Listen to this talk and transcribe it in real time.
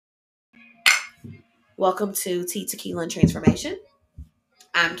Welcome to Tea, Tequila, and Transformation.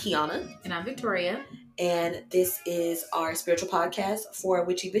 I'm Kiana. And I'm Victoria. And this is our spiritual podcast for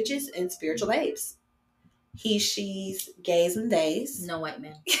witchy bitches and spiritual babes. He, she's, gays, and days. No white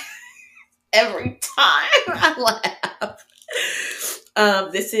men. Every time I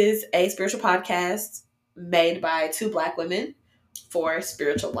laugh. This is a spiritual podcast made by two Black women for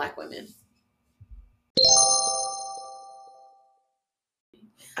spiritual Black women.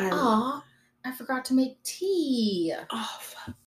 Aw, I forgot to make tea. Oh, fuck.